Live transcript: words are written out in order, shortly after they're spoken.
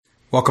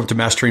Welcome to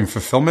Mastering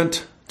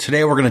Fulfillment.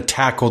 Today we're going to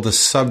tackle the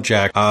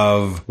subject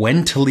of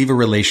when to leave a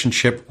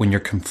relationship when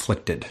you're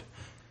conflicted.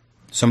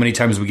 So many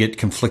times we get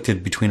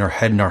conflicted between our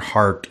head and our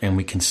heart, and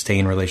we can stay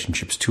in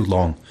relationships too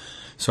long.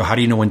 So how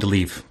do you know when to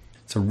leave?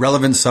 It's a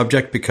relevant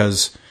subject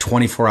because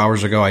 24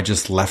 hours ago I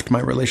just left my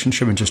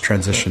relationship and just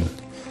transitioned.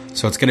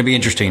 So it's going to be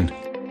interesting.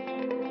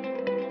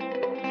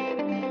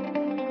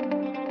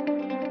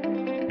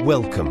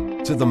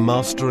 Welcome to the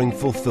Mastering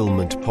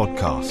Fulfillment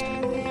podcast,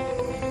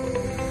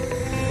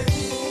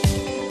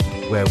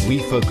 where we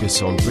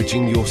focus on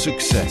bridging your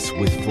success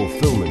with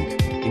fulfillment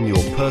in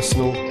your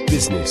personal,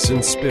 business,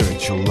 and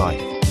spiritual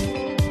life.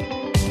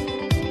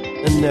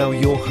 And now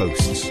your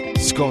hosts,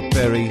 Scott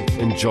Berry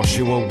and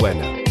Joshua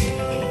Wenner.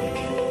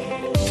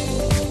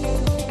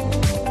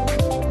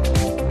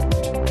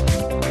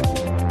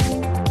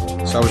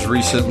 So I was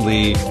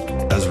recently,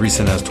 as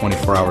recent as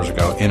 24 hours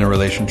ago, in a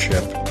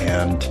relationship,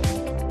 and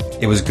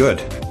it was good.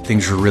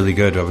 Things were really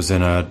good.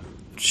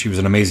 She was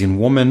an amazing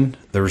woman.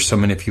 There were so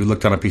many, if you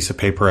looked on a piece of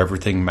paper,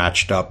 everything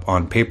matched up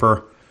on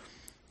paper.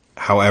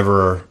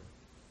 However,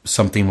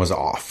 something was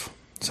off.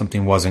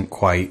 Something wasn't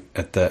quite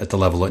at the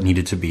level it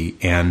needed to be.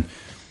 And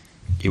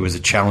it was a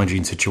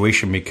challenging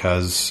situation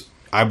because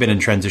I've been in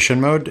transition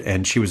mode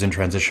and she was in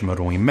transition mode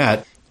when we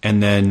met.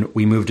 And then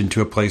we moved into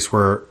a place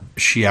where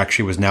she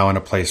actually was now in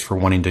a place for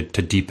wanting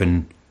to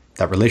deepen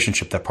that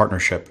relationship, that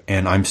partnership.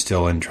 And I'm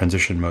still in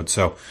transition mode.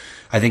 So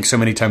I think so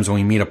many times when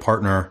we meet a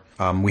partner,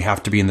 we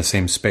have to be in the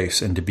same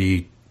space and to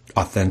be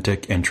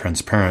authentic and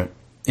transparent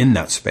in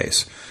that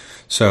space.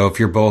 So if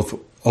you're both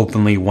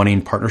openly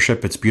wanting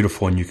partnership, it's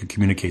beautiful and you can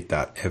communicate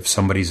that. If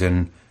somebody's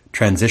in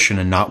transition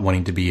and not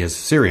wanting to be as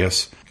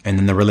serious, and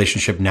then the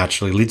relationship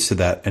naturally leads to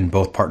that and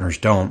both partners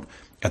don't,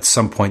 at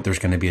some point there's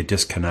going to be a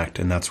disconnect,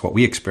 and that's what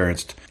we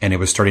experienced. And it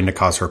was starting to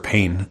cause her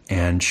pain.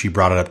 And she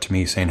brought it up to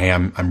me saying, hey,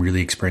 I'm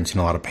really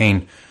experiencing a lot of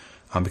pain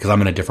because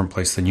I'm in a different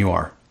place than you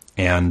are.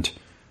 And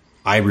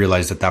I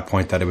realized at that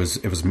point that it was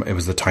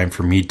the time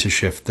for me to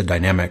shift the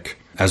dynamic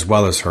as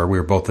well as her. We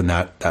were both in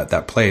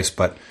that place,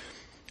 but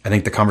I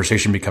think the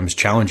conversation becomes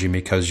challenging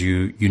because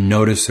you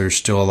notice there's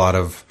still a lot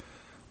of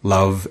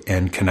love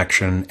and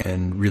connection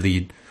and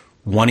really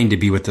wanting to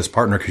be with this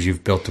partner because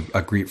you've built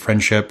a great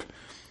friendship.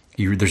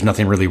 There's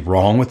nothing really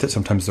wrong with it.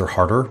 Sometimes they're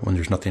harder when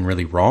there's nothing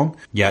really wrong.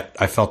 Yet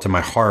I felt in my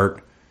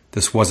heart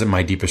this wasn't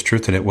my deepest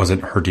truth, and it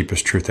wasn't her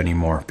deepest truth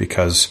anymore,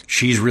 because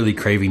she's really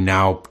craving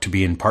now to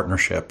be in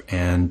partnership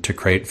and to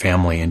create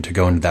family and to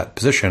go into that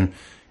position.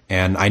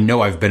 And I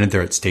know I've been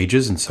there at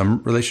stages in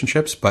some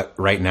relationships, but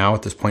right now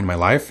at this point in my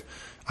life,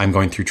 I'm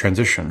going through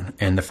transition.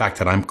 And the fact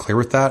that I'm clear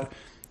with that,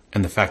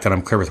 and the fact that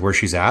I'm clear with where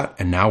she's at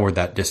and now where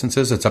that distance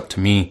is, it's up to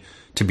me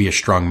to be a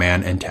strong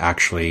man and to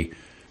actually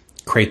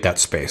create that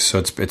space. So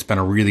it's been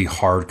a really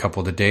hard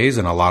couple of days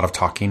and a lot of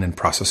talking and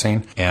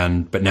processing.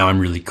 But now I'm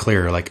really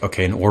clear, like,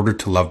 okay, in order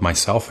to love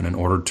myself and in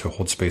order to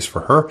hold space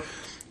for her,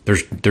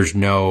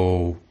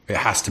 it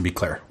has to be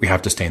clear. We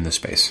have to stay in this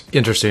space.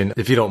 Interesting.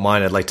 If you don't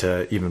mind, I'd like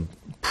to even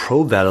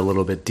probe that a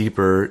little bit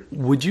deeper.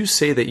 Would you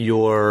say that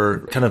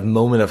your kind of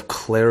moment of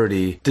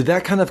clarity, did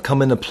that kind of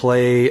come into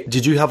play?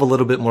 Did you have a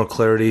little bit more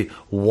clarity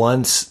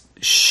once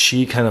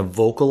she kind of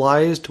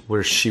vocalized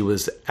where she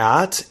was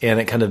at,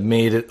 and it kind of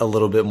made it a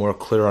little bit more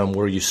clear on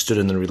where you stood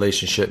in the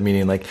relationship,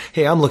 meaning like,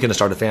 hey, I'm looking to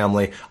start a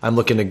family. I'm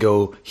looking to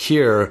go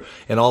here.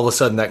 And all of a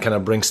sudden that kind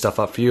of brings stuff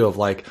up for you of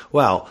like,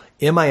 wow,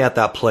 am I at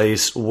that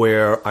place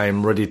where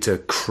I'm ready to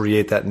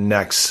create that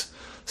next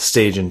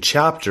stage and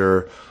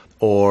chapter,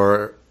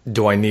 or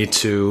do I need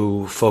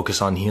to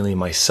focus on healing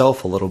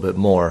myself a little bit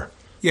more?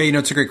 Yeah,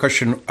 it's a great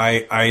question.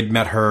 I had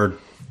met her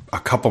a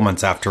couple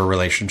months after a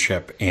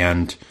relationship,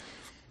 and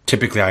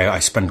typically, I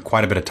spend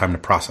quite a bit of time to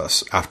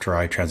process after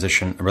I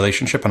transition a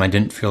relationship, and I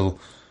didn't feel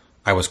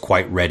I was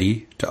quite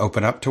ready to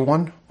open up to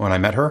one when I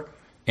met her,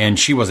 and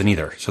she wasn't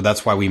either. So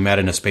that's why we met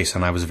in a space,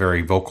 and I was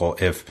very vocal.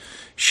 If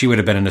she would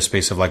have been in a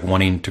space of like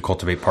wanting to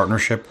cultivate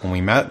partnership when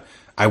we met,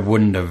 I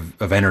wouldn't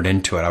have entered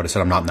into it. I would have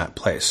said, I'm not in that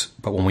place.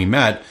 But when we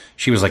met,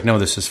 she was like, no,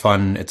 this is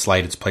fun. It's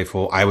light. It's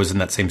playful. I was in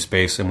that same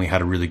space, and we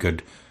had a really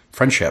good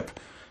friendship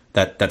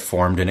that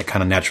formed, and it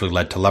kind of naturally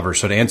led to lovers.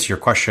 So to answer your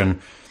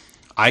question,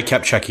 I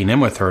kept checking in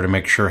with her to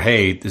make sure,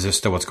 hey, is this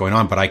still what's going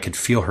on? But I could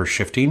feel her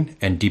shifting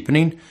and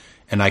deepening,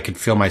 and I could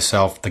feel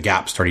myself, the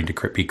gap starting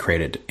to be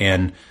created.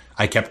 And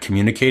I kept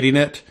communicating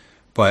it,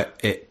 but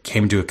it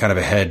came to a kind of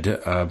a head,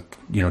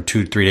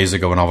 2-3 days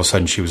ago, and all of a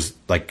sudden she was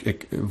like,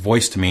 it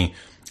voiced to me,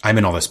 I'm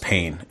in all this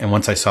pain. And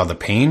once I saw the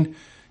pain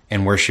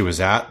and where she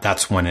was at,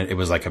 that's when it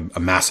was like a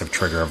massive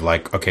trigger of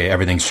like, okay,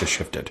 everything's just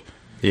shifted.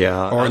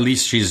 Yeah. Or at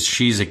least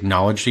she's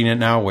acknowledging it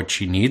now, what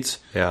she needs.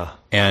 Yeah.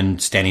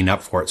 And standing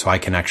up for it so I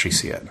can actually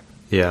see it.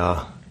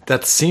 Yeah.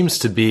 That seems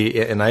to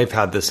be, and I've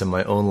had this in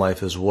my own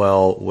life as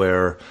well,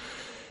 where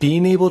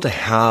being able to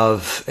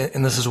have,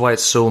 and this is why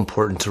it's so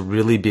important to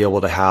really be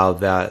able to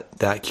have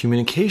that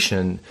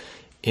communication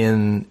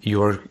in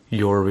your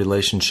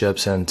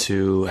relationships, and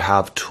to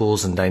have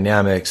tools and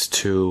dynamics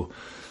to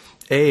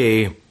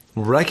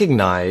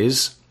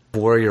recognize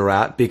where you're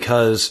at,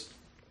 because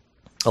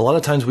a lot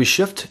of times we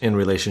shift in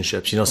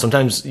relationships.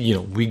 Sometimes,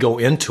 we go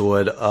into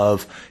it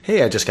of,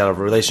 hey, I just got out of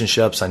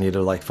relationships. I need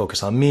to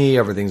focus on me.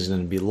 Everything's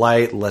going to be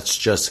light. Let's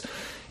just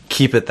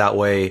keep it that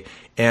way.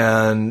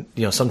 And,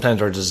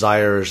 sometimes our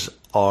desires,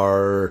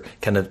 our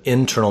kind of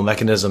internal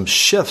mechanism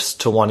shifts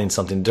to wanting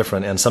something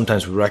different. And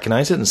sometimes we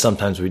recognize it and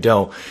sometimes we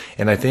don't.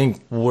 And I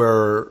think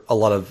where a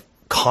lot of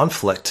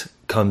conflict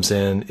comes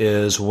in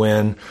is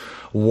when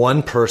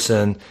one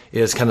person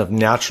is kind of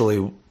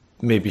naturally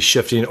maybe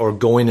shifting or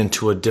going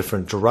into a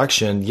different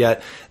direction,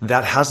 yet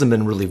that hasn't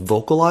been really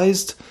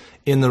vocalized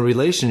in the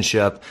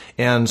relationship.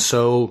 And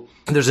so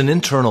there's an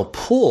internal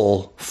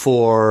pull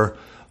for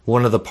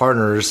one of the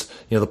partners,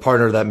 the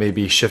partner that may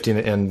be shifting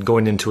and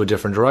going into a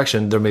different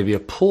direction. There may be a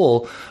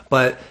pull,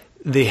 but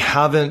they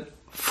haven't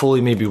fully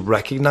maybe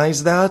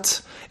recognized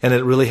that. And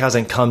it really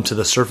hasn't come to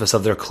the surface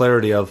of their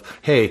clarity of,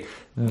 hey,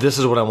 this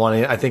is what I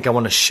want. I think I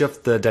want to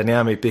shift the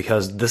dynamic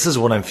because this is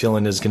what I'm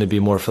feeling is going to be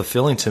more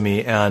fulfilling to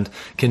me, and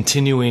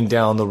continuing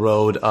down the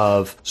road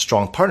of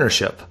strong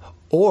partnership.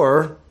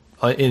 Or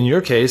in your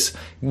case,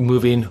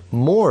 moving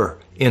more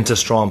into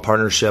strong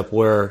partnership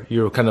where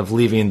you're kind of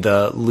leaving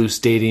the loose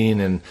dating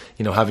and,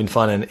 having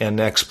fun and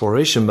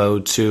exploration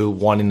mode to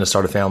wanting to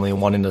start a family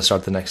and wanting to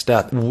start the next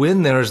step.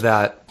 When there's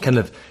that kind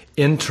of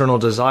internal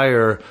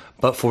desire,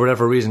 but for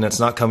whatever reason, it's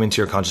not coming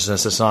to your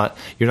consciousness,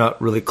 you're not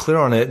really clear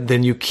on it,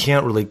 then you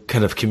can't really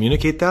kind of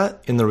communicate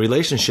that in the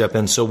relationship.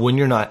 And so when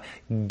you're not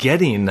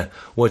getting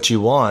what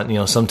you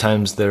want,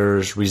 sometimes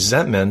there's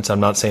resentment. I'm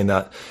not saying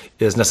that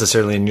is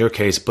necessarily in your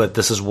case, but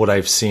this is what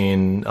I've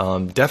seen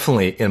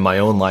definitely in my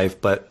own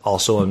life, but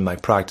also in my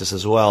practice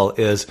as well,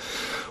 is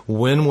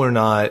when we're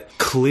not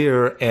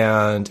clear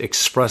and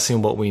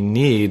expressing what we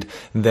need,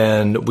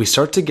 then we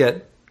start to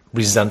get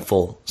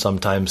resentful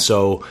sometimes.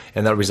 So,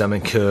 and that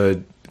resentment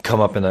could come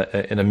up in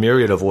a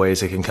myriad of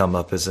ways. It can come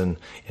up as in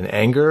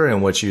anger,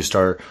 in which you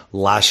start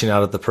lashing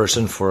out at the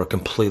person for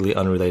completely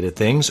unrelated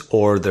things,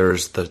 or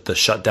there's the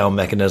shutdown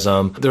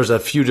mechanism. There's a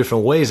few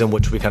different ways in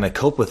which we kind of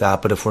cope with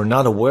that, but if we're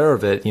not aware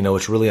of it,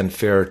 it's really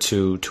unfair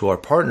to our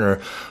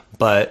partner.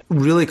 But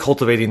really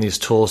cultivating these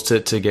tools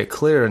to get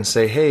clear and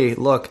say, hey,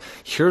 look,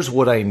 here's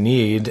what I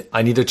need.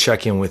 I need to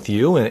check in with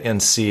you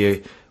and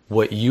see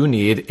what you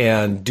need,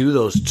 and do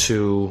those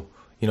two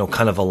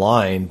kind of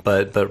align,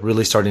 but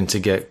really starting to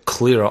get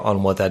clear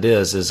on what that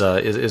is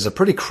a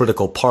pretty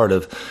critical part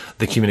of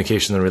the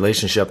communication in the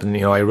relationship. And,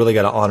 I really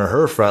got to honor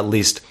her for at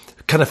least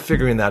kind of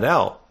figuring that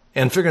out,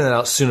 and figuring that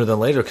out sooner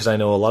than later. Cause I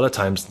know a lot of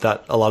times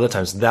that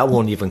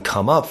won't even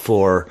come up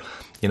for,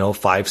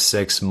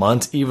 5-6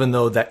 months, even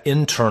though that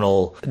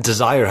internal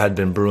desire had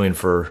been brewing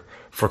for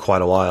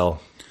quite a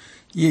while.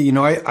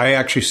 Yeah. I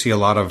actually see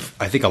I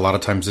think a lot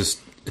of times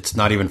it's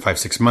not even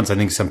 5-6 months. I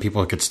think some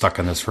people get stuck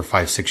on this for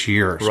 5-6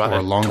 years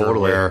or longer,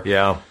 totally.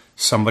 Where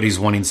somebody's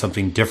wanting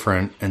something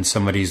different and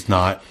somebody's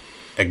not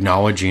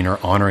acknowledging or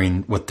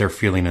honoring what they're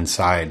feeling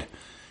inside.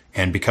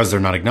 And because they're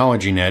not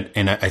acknowledging it,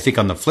 and I think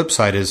on the flip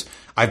side is,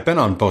 I've been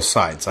on both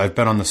sides. I've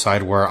been on the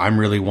side where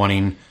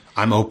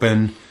I'm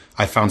open.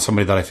 I found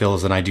somebody that I feel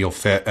is an ideal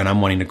fit, and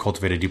I'm wanting to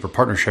cultivate a deeper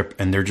partnership,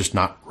 and they're just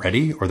not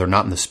ready, or they're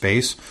not in the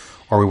space,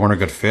 or we weren't a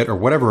good fit, or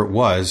whatever it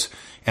was.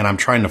 And I'm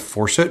trying to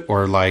force it,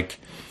 or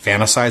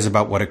fantasize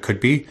about what it could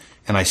be,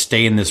 and I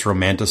stay in this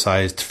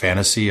romanticized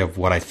fantasy of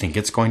what I think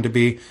it's going to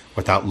be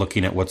without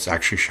looking at what's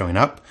actually showing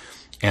up.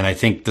 And I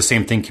think the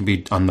same thing can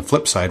be on the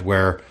flip side,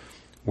 where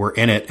we're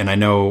in it, and I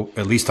know,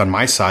 at least on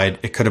my side,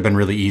 it could have been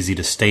really easy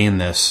to stay in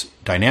this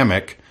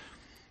dynamic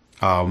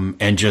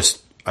and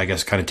just, I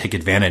guess, kind of take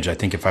advantage. I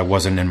think if I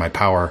wasn't in my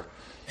power,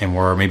 and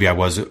where maybe I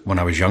was when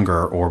I was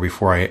younger or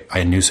before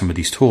I knew some of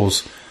these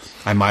tools,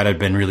 I might have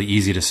been really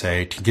easy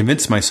to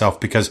convince myself,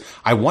 because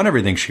I want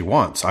everything she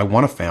wants. I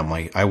want a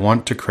family. I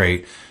want to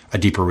create a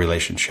deeper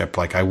relationship.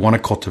 I want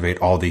to cultivate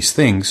all these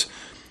things.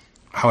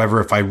 However,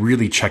 if I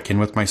really check in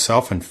with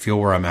myself and feel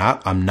where I'm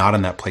at, I'm not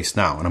in that place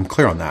now, and I'm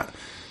clear on that.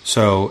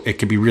 So it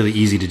could be really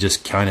easy to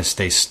just kind of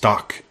stay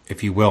stuck,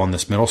 if you will, in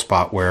this middle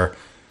spot where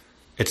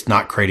it's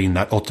not creating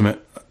that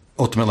ultimate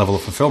level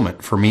of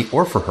fulfillment for me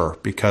or for her,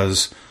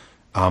 because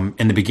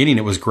in the beginning,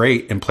 it was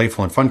great and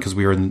playful and fun because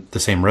we were in the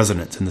same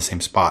resonance, in the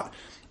same spot.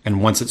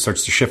 And once it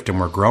starts to shift and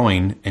we're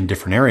growing in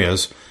different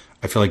areas,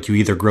 I feel like you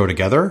either grow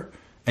together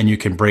and you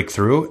can break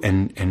through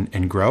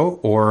and grow,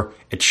 or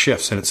it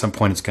shifts and at some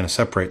point it's going to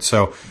separate.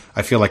 So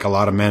I feel like a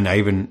lot of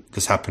men,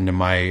 this happened to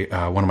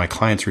one of my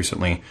clients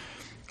recently.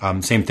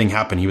 Same thing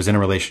happened. He was in a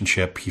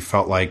relationship. He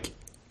felt like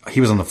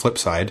he was on the flip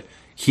side.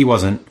 He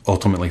wasn't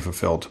ultimately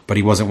fulfilled, but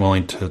he wasn't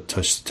willing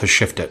to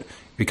shift it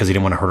because he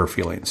didn't want to hurt her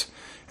feelings.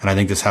 And I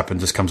think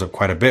this comes up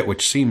quite a bit,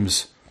 which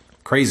seems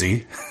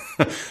crazy,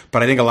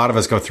 but I think a lot of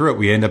us go through it.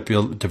 We end up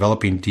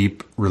developing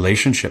deep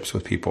relationships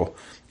with people,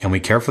 and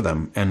we care for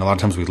them. And a lot of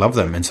times we love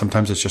them, and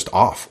sometimes it's just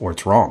off or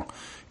it's wrong.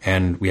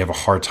 And we have a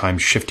hard time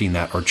shifting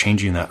that or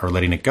changing that or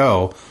letting it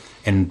go.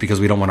 And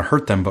because we don't want to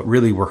hurt them, but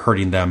really we're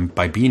hurting them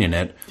by being in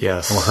it.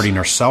 Yes. And we're hurting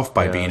ourselves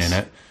by being in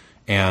it.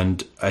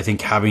 And I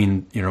think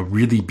having,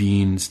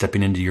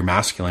 stepping into your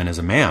masculine as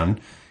a man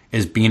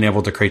is being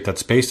able to create that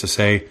space to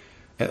say,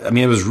 I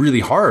mean, it was really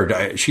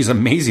hard. She's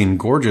amazing,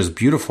 gorgeous,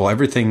 beautiful,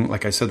 everything,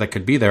 like I said, that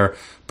could be there.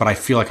 But I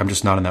feel like I'm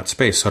just not in that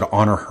space. So to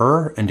honor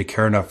her and to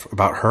care enough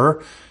about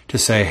her to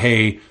say,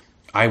 hey,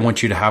 I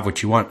want you to have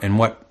what you want. And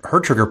what her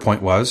trigger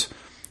point was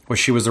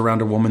she was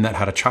around a woman that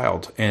had a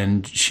child.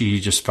 And she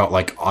just felt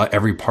like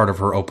every part of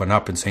her opened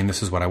up and saying,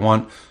 this is what I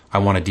want. I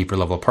want a deeper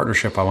level of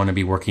partnership. I want to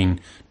be working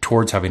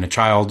towards having a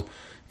child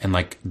and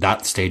like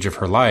that stage of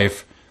her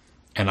life.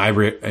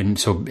 And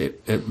so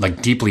it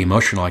like deeply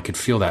emotional. I could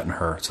feel that in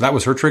her. So that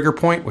was her trigger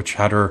point, which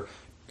had her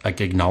like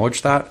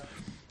acknowledge that.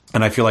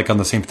 And I feel like on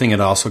the same thing, it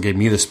also gave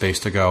me the space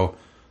to go,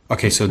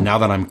 okay, so now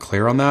that I'm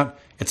clear on that,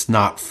 it's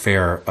not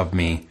fair of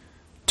me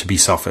to be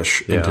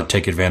selfish and to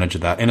take advantage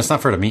of that. And it's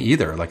not fair to me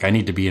either. Like I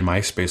need to be in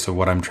my space of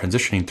what I'm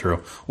transitioning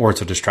through, or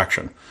it's a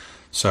distraction.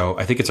 So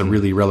I think it's a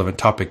really relevant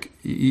topic.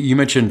 You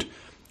mentioned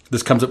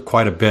this comes up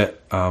quite a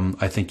bit.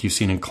 I think you've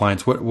seen in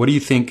clients. What do you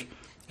think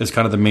is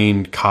kind of the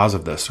main cause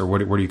of this, or where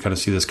do you kind of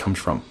see this comes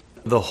from?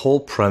 The whole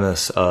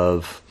premise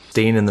of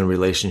staying in the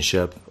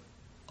relationship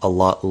a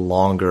lot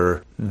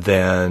longer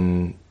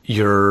than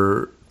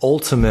your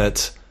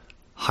ultimate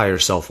higher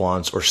self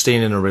wants, or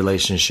staying in a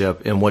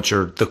relationship in what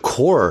the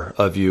core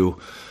of you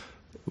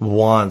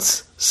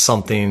wants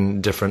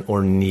something different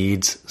or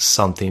needs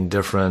something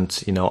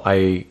different.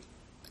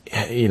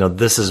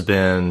 This has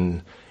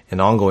been an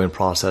ongoing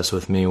process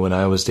with me when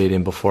I was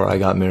dating before I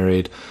got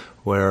married,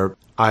 where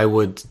I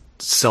would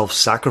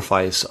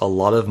self-sacrifice a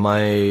lot of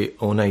my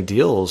own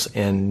ideals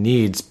and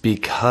needs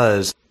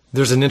because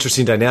there's an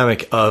interesting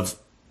dynamic of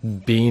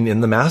being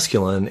in the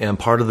masculine. And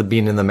part of the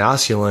being in the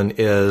masculine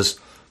is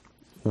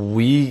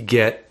we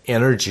get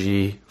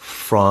energy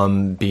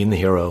from being the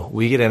hero.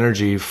 We get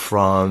energy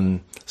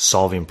from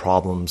solving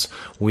problems.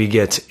 We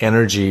get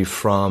energy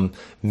from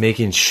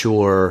making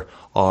sure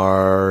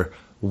our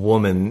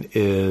woman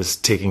is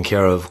taken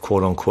care of,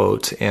 quote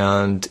unquote,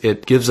 and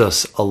it gives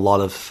us a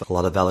lot of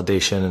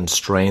validation and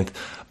strength.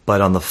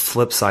 But on the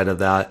flip side of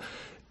that,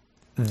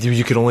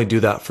 you can only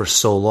do that for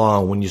so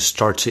long when you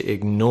start to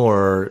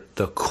ignore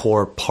the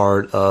core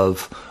part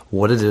of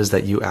what it is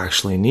that you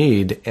actually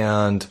need.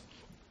 And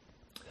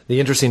the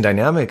interesting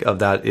dynamic of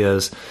that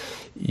is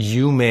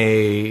you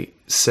may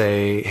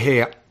say,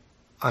 hey,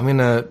 I'm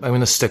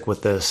gonna stick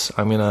with this.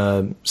 I'm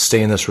gonna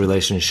stay in this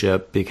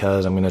relationship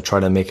because I'm gonna try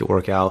to make it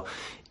work out,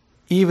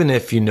 even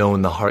if you know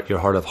in your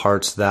heart of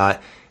hearts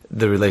that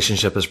the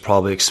relationship has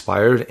probably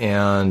expired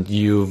and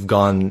you've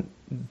gone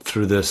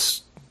through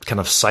this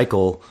kind of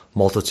cycle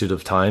multitude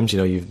of times.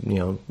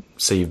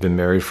 Say you've been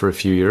married for a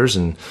few years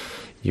and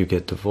you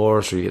get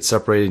divorced or you get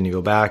separated and you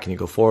go back and you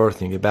go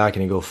forth and you get back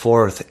and you go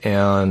forth.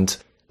 And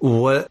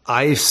what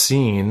I've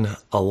seen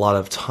a lot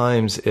of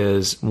times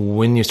is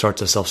when you start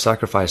to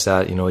self-sacrifice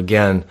that,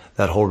 again,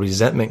 that whole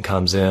resentment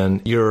comes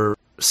in. Your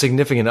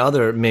significant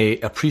other may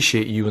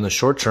appreciate you in the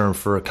short term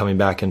for coming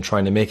back and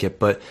trying to make it.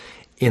 But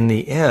in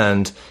the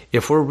end,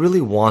 if we're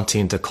really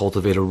wanting to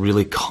cultivate a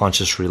really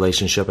conscious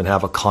relationship and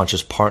have a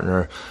conscious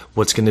partner,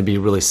 what's going to be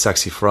really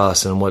sexy for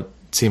us and what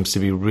seems to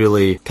be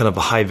really kind of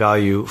a high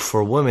value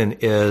for women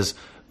is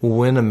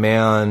when a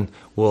man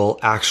will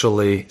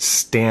actually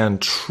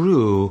stand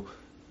true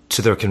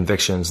to their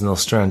convictions and they'll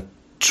stand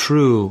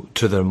true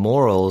to their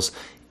morals,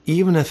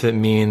 even if it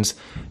means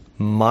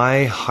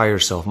my higher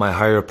self, my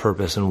higher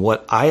purpose, and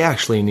what I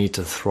actually need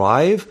to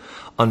thrive,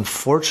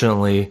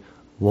 unfortunately,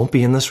 won't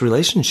be in this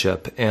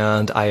relationship.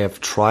 And I've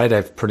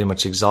pretty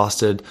much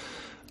exhausted,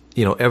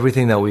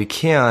 everything that we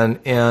can.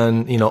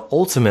 And,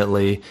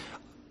 ultimately,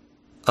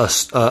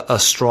 a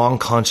strong,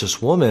 conscious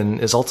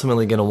woman is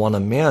ultimately going to want a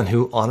man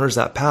who honors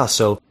that path.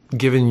 So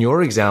given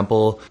your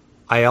example,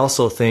 I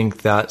also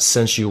think that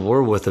since you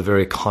were with a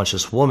very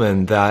conscious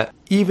woman, that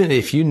even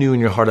if you knew in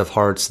your heart of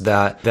hearts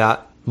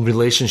that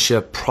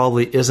relationship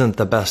probably isn't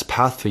the best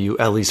path for you,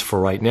 at least for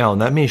right now,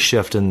 and that may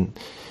shift in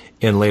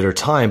later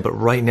time, but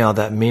right now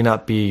that may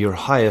not be your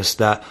highest,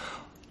 that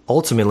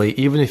ultimately,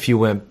 even if you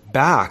went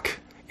back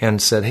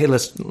and said, hey,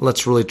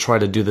 let's really try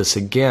to do this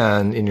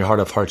again, in your heart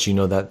of hearts,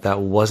 that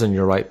wasn't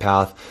your right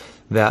path,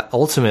 that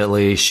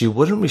ultimately she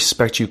wouldn't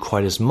respect you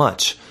quite as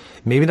much.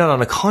 Maybe not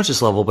on a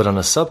conscious level, but on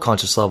a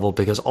subconscious level,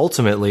 because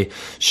ultimately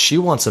she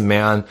wants a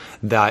man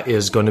that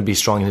is going to be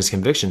strong in his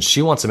convictions.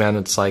 She wants a man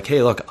that's like,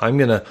 hey, look, I'm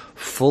going to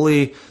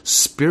fully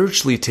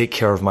spiritually take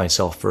care of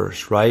myself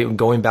first, right?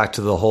 Going back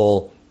to the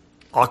whole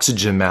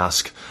oxygen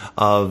mask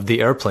of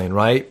the airplane,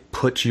 right?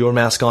 Put your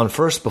mask on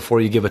first before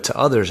you give it to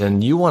others.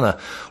 And you want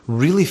to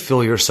really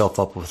fill yourself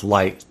up with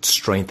light,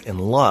 strength, and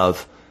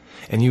love.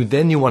 And you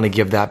want to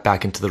give that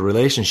back into the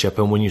relationship.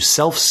 And when you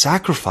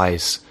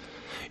self-sacrifice,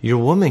 your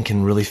woman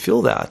can really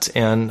feel that.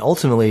 And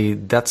ultimately,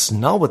 that's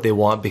not what they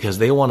want, because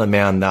they want a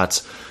man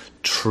that's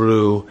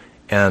true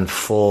and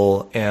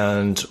full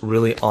and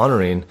really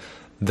honoring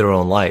their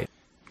own light.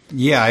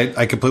 Yeah,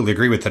 I completely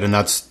agree with it. And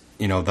that's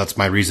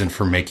my reason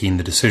for making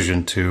the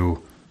decision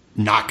to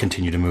not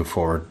continue to move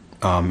forward.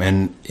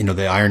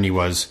 The irony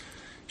was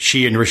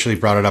she initially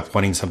brought it up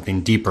wanting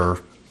something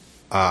deeper.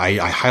 I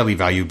highly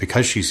value,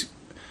 because she's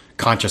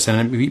conscious.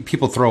 And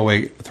people throw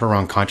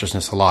around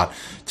consciousness a lot.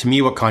 To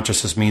me, what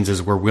consciousness means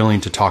is we're willing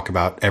to talk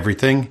about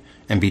everything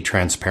and be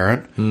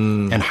transparent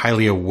and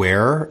highly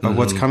aware of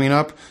what's coming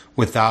up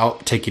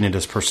without taking it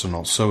as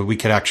personal. So we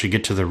could actually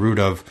get to the root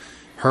of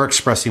her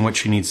expressing what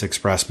she needs to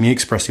express, me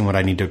expressing what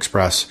I need to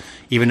express.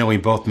 Even though we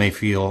both may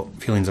feel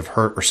feelings of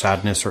hurt or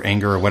sadness or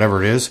anger or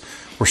whatever it is,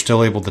 we're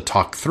still able to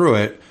talk through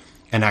it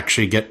and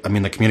actually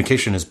the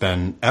communication has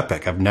been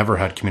epic. I've never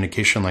had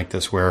communication like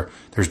this where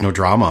there's no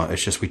drama.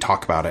 It's just we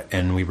talk about it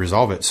and we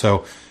resolve it.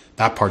 So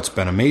that part's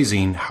been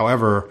amazing.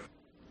 However,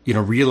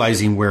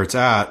 realizing where it's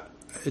at,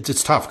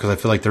 it's tough because I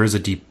feel like there is a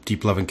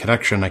deep love and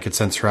connection. I could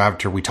sense her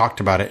after we talked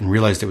about it and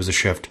realized it was a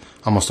shift,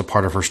 almost a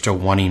part of her still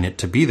wanting it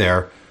to be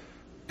there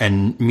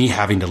and me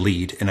having to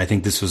lead. And I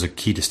think this was a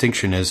key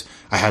distinction is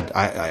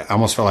I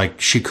almost felt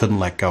like she couldn't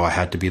let go. I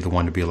had to be the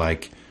one to be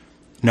like,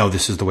 no,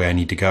 this is the way I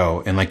need to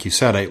go. And like you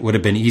said, it would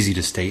have been easy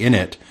to stay in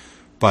it,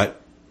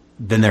 but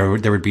then there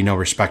would be no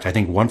respect. I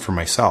think one for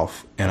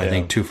myself and I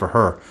think two for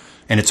her.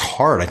 And it's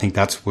hard. I think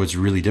that's what's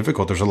really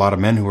difficult. There's a lot of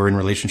men who are in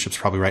relationships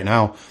probably right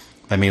now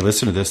that may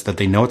listen to this, that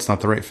they know it's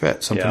not the right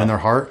fit, something in their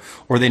heart,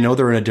 or they know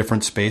they're in a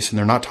different space and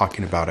they're not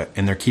talking about it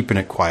and they're keeping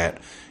it quiet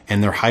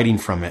and they're hiding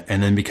from it.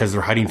 And then because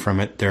they're hiding from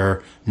it,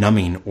 they're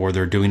numbing or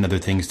they're doing other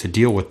things to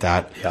deal with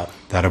that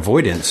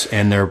avoidance.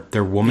 And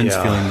their woman's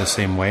feeling the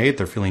same way.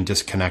 They're feeling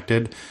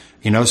disconnected,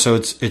 so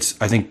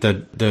it's, I think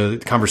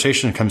the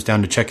conversation comes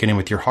down to checking in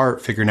with your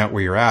heart, figuring out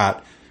where you're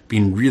at,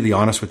 being really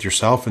honest with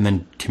yourself and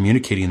then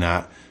communicating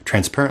that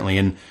transparently.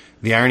 And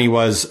the irony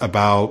was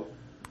about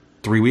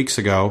 3 weeks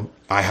ago,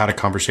 I had a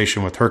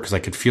conversation with her because I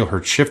could feel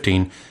her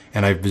shifting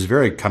and I was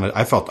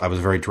I felt I was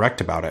very direct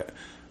about it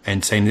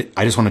and saying,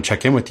 I just want to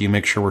check in with you,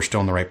 make sure we're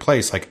still in the right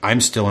place. Like I'm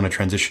still in a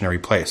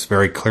transitionary place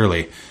very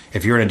clearly.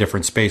 If you're in a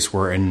different space,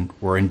 we're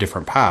in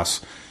different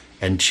paths.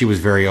 And she was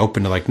very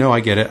open to like, no,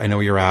 I get it. I know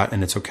where you're at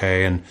and it's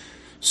okay. And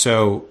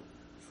so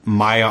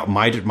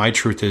my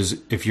truth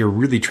is if you're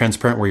really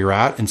transparent where you're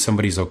at and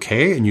somebody's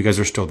okay and you guys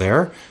are still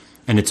there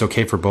and it's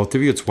okay for both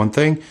of you, it's one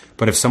thing.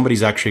 But if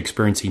somebody's actually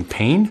experiencing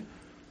pain,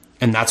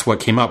 and that's what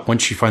came up when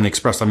she finally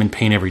expressed, I'm in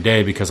pain every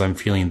day because I'm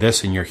feeling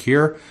this and you're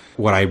here.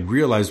 What I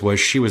realized was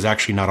she was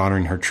actually not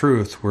honoring her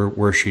truth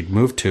where she'd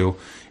moved to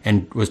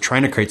and was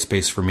trying to create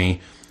space for me,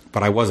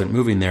 but I wasn't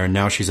moving there. And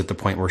now she's at the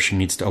point where she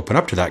needs to open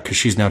up to that because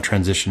she's now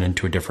transitioned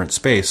into a different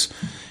space.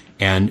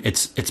 And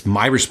it's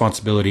my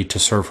responsibility to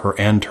serve her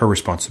and her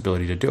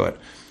responsibility to do it.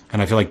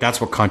 And I feel like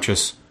that's what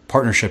conscious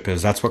partnership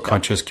is. That's what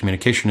conscious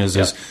communication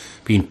is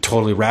being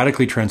totally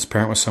radically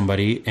transparent with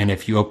somebody. And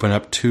if you open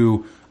up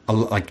to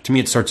me,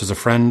 it starts as a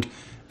friend.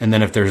 And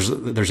then if there's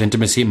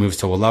intimacy, it moves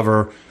to a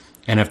lover.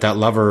 And if that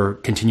lover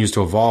continues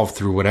to evolve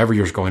through whatever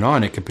year's going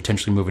on, it could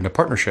potentially move into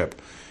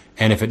partnership.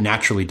 And if it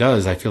naturally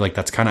does, I feel like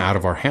that's kind of out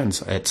of our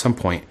hands at some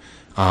point.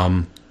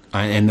 And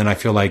then I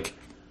feel like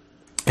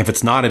if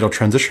it's not, it'll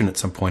transition at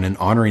some point, and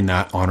honoring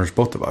that honors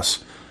both of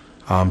us.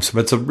 So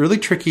it's a really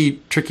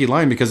tricky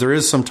line because there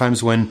is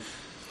sometimes when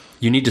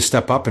you need to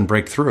step up and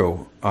break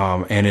through.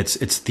 And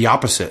it's the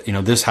opposite.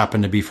 This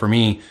happened to be for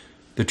me.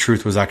 The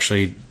truth was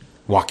actually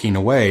walking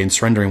away and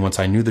surrendering once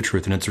I knew the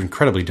truth. And it's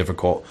incredibly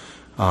difficult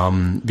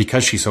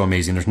because she's so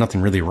amazing. There's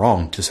nothing really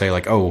wrong to say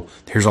like, oh,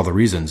 here's all the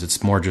reasons.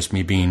 It's more just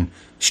me being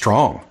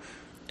strong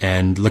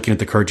and looking at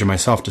the courage in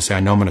myself to say,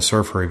 I know I'm going to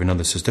serve her even though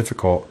this is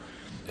difficult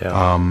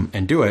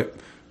and do it.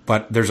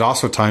 But there's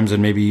also times,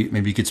 and maybe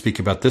you could speak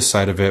about this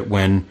side of it,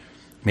 when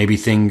maybe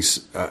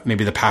things,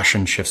 maybe the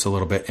passion shifts a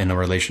little bit in a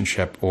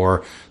relationship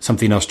or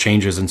something else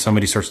changes and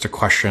somebody starts to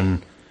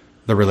question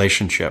the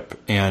relationship.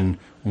 And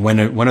when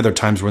are there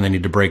times when they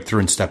need to break through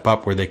and step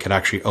up where they could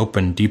actually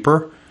open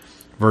deeper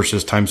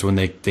versus times when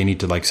they need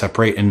to like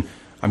separate? And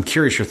I'm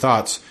curious your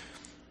thoughts.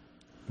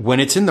 When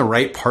it's in the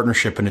right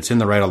partnership and it's in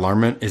the right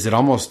alignment, is it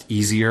almost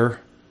easier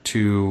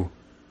to,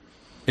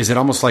 is it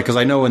almost like, because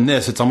I know in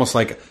this, it's almost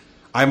like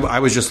I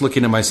was just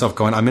looking at myself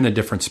going, I'm in a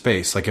different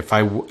space. Like if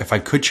I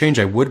could change,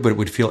 I would, but it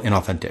would feel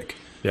inauthentic.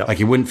 Yeah. Like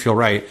it wouldn't feel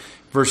right.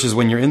 Versus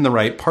when you're in the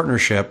right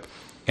partnership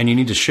and you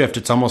need to shift,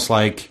 it's almost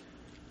like,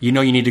 you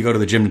need to go to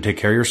the gym to take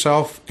care of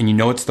yourself and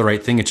it's the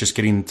right thing. It's just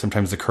getting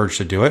sometimes the courage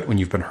to do it when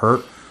you've been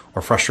hurt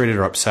or frustrated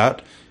or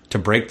upset to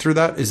break through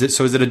that. Is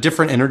it a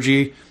different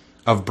energy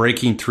of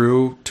breaking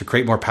through to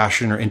create more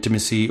passion or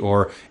intimacy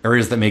or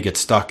areas that may get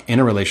stuck in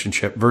a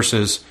relationship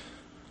versus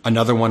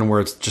another one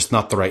where it's just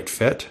not the right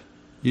fit?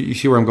 You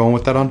see where I'm going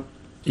with that on?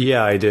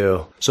 Yeah, I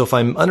do. So if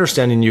I'm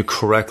understanding you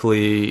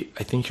correctly,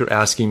 I think you're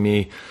asking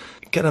me,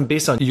 kind of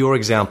based on your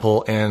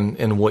example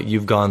and what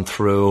you've gone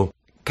through,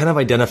 kind of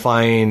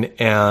identifying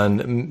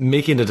and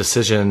making a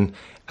decision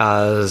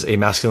as a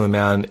masculine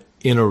man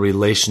in a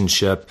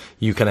relationship.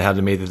 You kind of had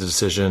to make the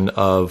decision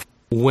of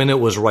when it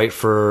was right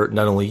for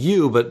not only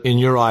you, but in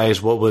your eyes,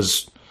 what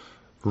was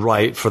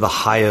right for the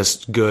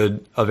highest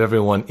good of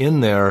everyone in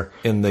there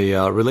in the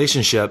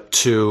relationship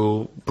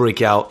to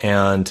break out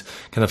and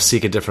kind of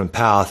seek a different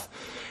path.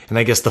 And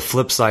I guess the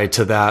flip side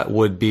to that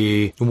would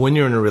be when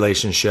you're in a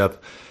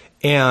relationship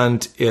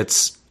and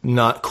it's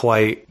not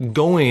quite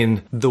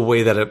going the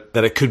way that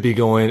it could be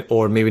going,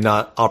 or maybe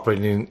not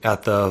operating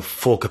at the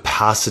full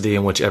capacity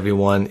in which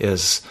everyone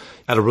is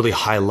at a really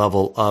high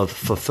level of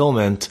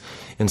fulfillment,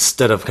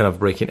 instead of kind of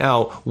breaking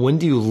out, when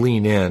do you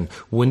lean in?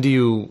 When do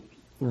you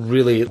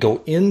really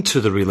go into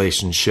the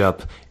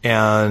relationship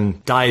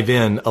and dive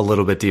in a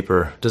little bit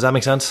deeper? Does that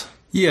make sense?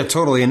 Yeah,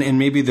 totally. And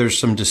maybe there's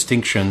some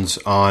distinctions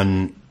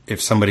on,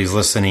 if somebody's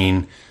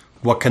listening,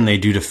 what can they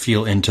do to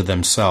feel into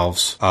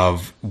themselves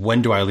of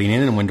when do I lean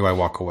in and when do I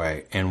walk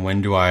away? And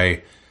when do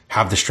I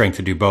have the strength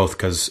to do both?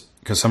 Because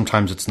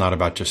sometimes it's not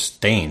about just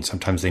staying.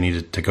 Sometimes they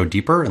need to go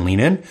deeper and lean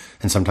in,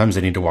 and sometimes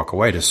they need to walk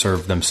away to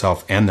serve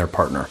themselves and their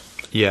partner.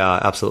 Yeah,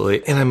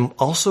 absolutely. And I'm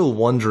also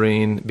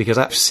wondering, because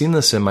I've seen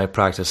this in my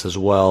practice as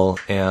well,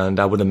 and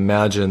I would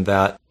imagine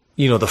that,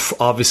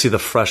 obviously the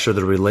fresher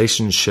the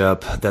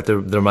relationship, that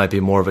there might be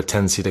more of a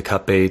tendency to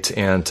cut bait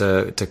and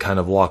to kind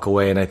of walk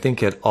away. And I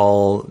think it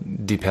all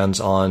depends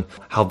on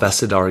how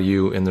vested are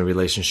you in the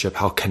relationship,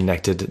 how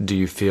connected do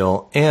you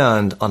feel,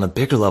 and on a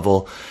bigger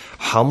level,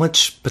 how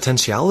much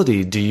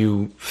potentiality do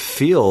you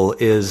feel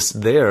is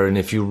there? And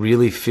if you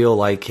really feel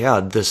like, yeah,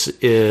 this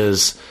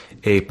is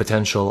a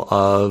potential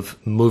of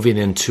moving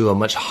into a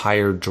much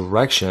higher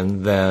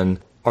direction, then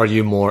are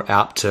you more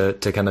apt to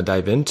kind of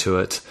dive into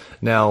it?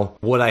 Now,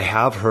 what I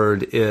have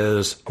heard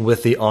is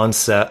with the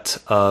onset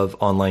of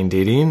online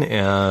dating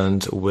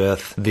and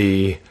with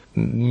the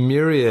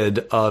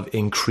myriad of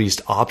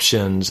increased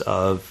options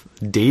of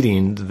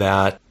dating,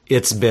 that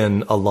it's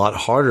been a lot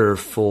harder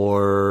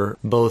for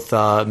both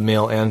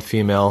male and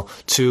female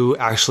to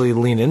actually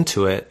lean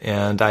into it.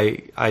 And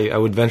I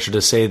would venture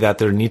to say that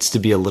there needs to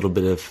be a little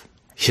bit of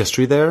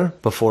history there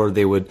before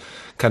they would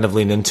kind of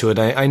lean into it.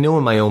 I know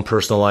in my own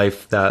personal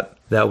life that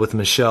with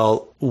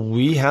Michelle,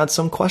 we had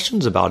some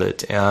questions about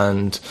it.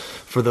 And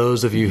for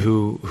those of you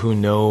who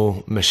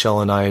know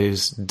Michelle and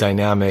I's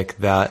dynamic,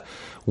 that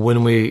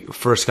when we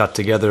first got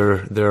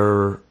together,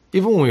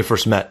 even when we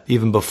first met,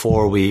 even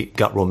before we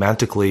got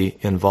romantically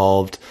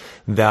involved,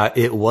 that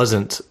it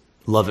wasn't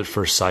love at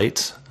first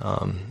sight.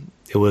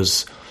 She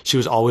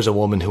was always a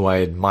woman who I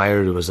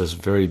admired. It was this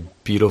very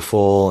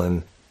beautiful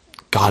and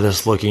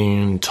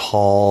goddess-looking,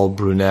 tall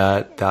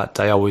brunette that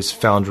I always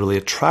found really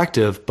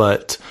attractive,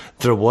 but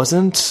there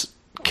wasn't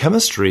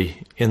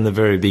chemistry in the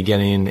very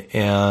beginning,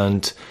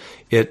 and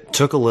it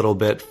took a little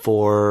bit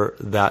for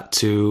that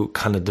to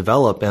kind of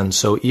develop. And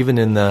so even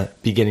in the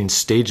beginning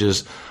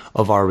stages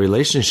of our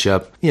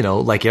relationship,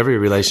 like every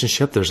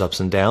relationship, there's ups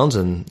and downs,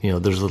 and,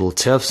 there's little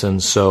tiffs.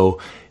 And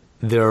so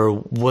there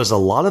was a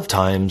lot of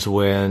times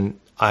when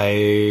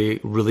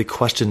I really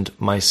questioned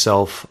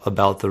myself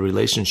about the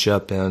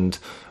relationship and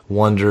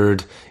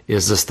wondered,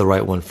 is this the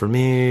right one for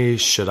me?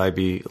 Should I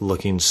be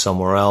looking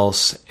somewhere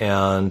else?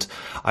 And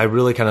I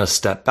really kind of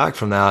stepped back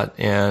from that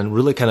and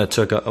really kind of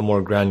took a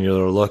more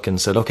granular look and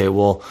said, okay,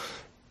 well,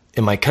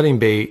 am I cutting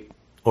bait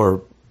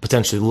or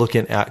potentially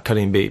looking at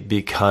cutting bait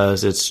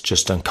because it's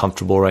just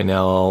uncomfortable right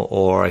now,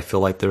 or I feel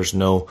like there's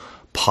no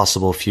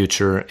possible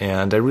future?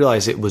 And I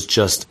realized it was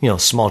just,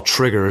 small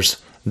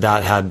triggers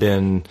that had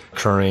been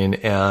occurring.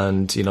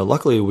 And,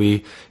 luckily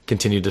we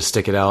continued to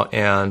stick it out,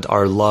 and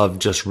our love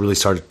just really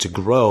started to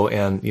grow.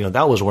 And,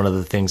 that was one of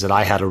the things that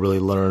I had to really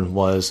learn.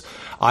 Was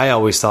I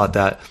always thought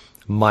that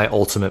my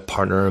ultimate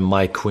partner and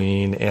my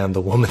queen and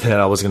the woman that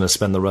I was going to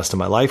spend the rest of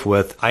my life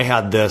with, I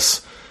had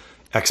this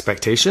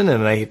expectation,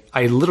 and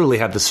I literally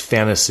had this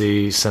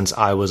fantasy since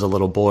I was a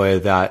little boy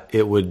that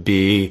it would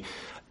be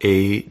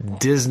a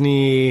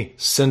Disney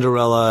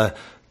Cinderella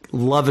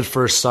love at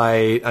first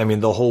sight. I mean,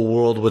 the whole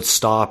world would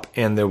stop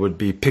and there would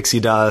be pixie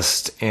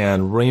dust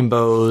and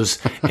rainbows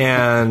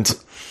and,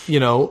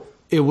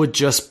 it would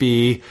just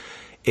be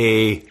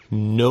a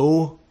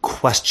no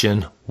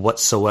question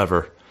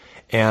whatsoever.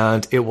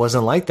 And it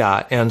wasn't like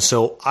that. And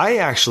so I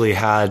actually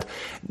I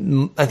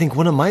think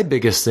one of my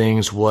biggest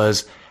things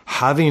was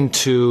having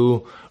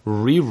to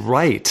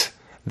rewrite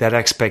that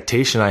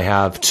expectation I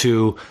have,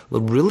 to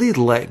really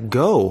let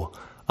go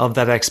of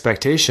that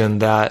expectation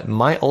that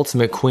my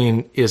ultimate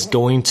queen is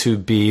going to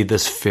be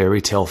this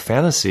fairy tale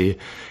fantasy.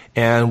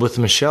 And with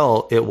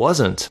Michelle, it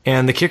wasn't.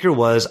 And the kicker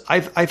was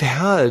I've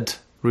had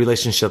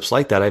relationships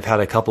like that. I've had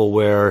a couple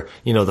where,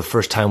 the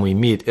first time we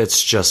meet,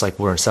 it's just like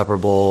we're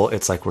inseparable.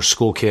 It's like we're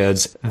school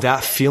kids.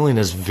 That feeling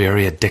is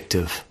very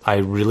addictive. I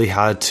really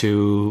had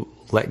to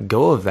let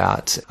go of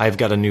that. I've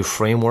got a new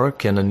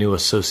framework and a new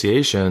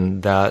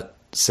association that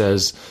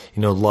says,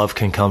 love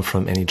can come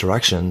from any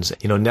directions.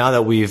 Now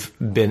that we've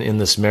been in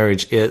this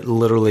marriage, it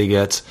literally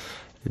gets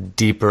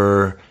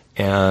deeper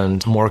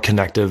and more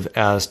connective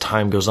as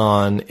time goes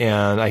on.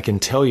 And I can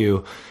tell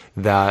you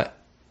that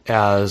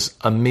as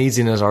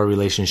amazing as our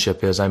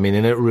relationship is, and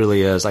it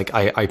really is, like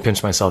I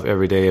pinch myself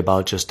every day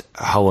about just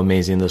how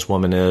amazing this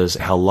woman is,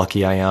 how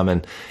lucky I am,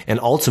 and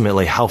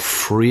ultimately how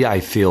free I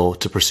feel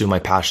to pursue my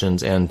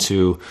passions and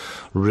to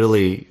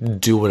really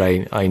do what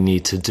I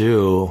need to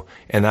do.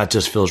 And that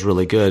just feels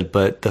really good.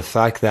 But the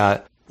fact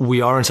that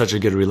we are in such a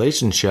good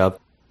relationship,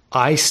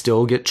 I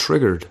still get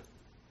triggered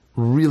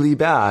really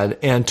bad,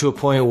 and to a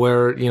point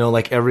where,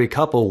 like every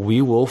couple,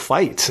 we will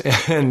fight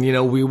and,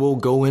 we will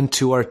go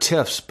into our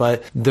tiffs.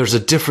 But there's a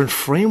different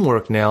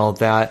framework now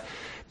that,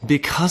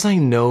 because I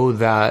know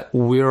that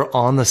we're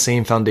on the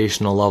same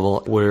foundational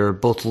level, we're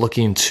both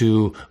looking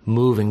to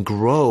move and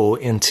grow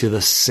into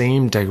the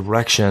same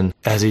direction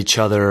as each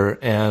other,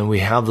 and we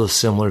have those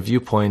similar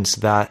viewpoints,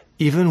 that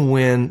even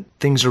when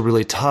things are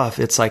really tough,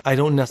 it's like I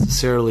don't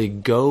necessarily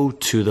go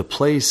to the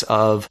place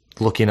of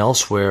looking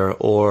elsewhere,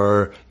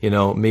 or,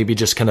 maybe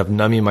just kind of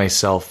numbing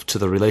myself to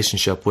the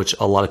relationship, which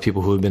a lot of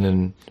people who have been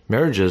in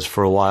marriages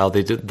for a while,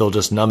 they'll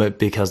just numb it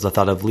because the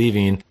thought of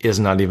leaving is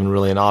not even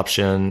really an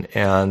option,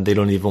 and they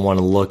don't even want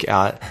to look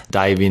at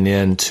diving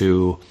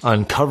into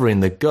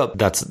uncovering the goop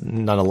that's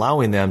not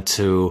allowing them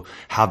to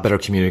have better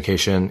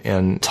communication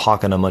and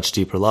talk on a much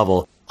deeper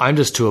level. I'm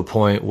just to a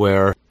point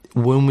where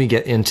when we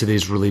get into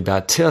these really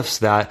bad tiffs,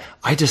 that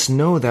I just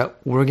know that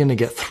we're going to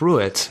get through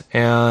it.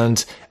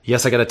 And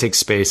yes, I got to take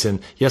space,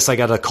 and yes, I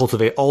got to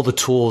cultivate all the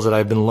tools that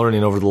I've been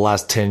learning over the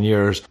last 10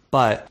 years.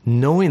 But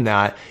knowing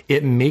that,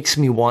 it makes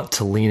me want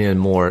to lean in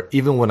more,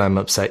 even when I'm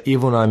upset,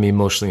 even when I'm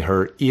emotionally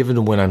hurt,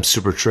 even when I'm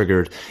super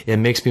triggered. It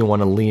makes me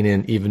want to lean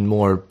in even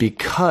more,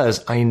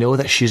 because I know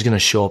that she's going to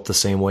show up the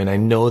same way. And I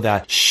know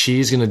that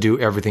she's going to do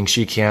everything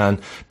she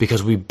can,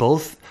 because we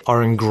both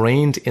are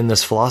ingrained in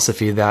this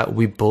philosophy that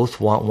we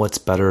both want what's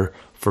better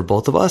for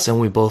both of us, and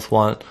we both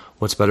want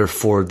what's better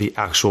for the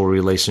actual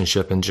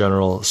relationship in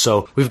general.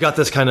 So we've got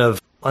this kind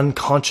of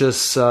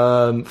unconscious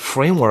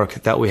framework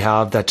that we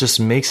have that just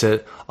makes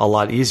it a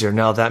lot easier.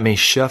 Now, that may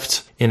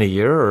shift in a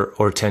year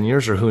or 10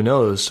 years, or who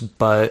knows,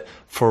 but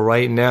for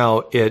right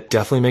now, it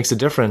definitely makes a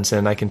difference.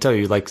 And I can tell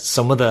you, like,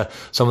 some of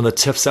the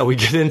tips that we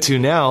get into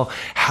now,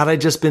 had I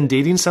just been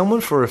dating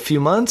someone for a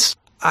few months,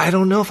 I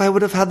don't know if I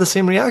would have had the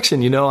same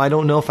reaction. I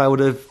don't know if I would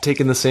have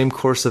taken the same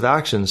course of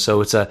action.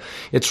 So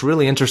it's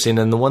really interesting.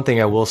 And the one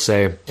thing I will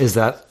say is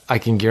that I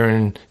can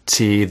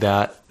guarantee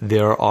that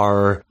there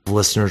are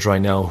listeners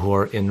right now who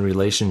are in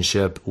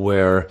relationship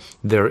where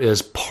there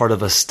is part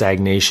of a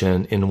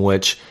stagnation in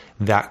which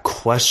that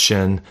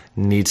question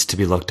needs to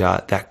be looked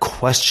at. That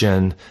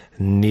question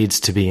needs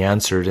to be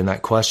answered. And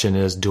that question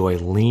is, do I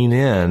lean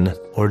in,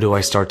 or do I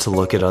start to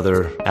look at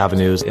other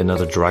avenues in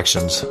other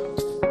directions?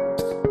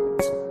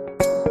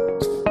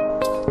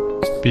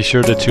 Be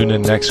sure to tune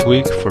in next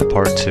week for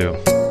part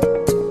 2.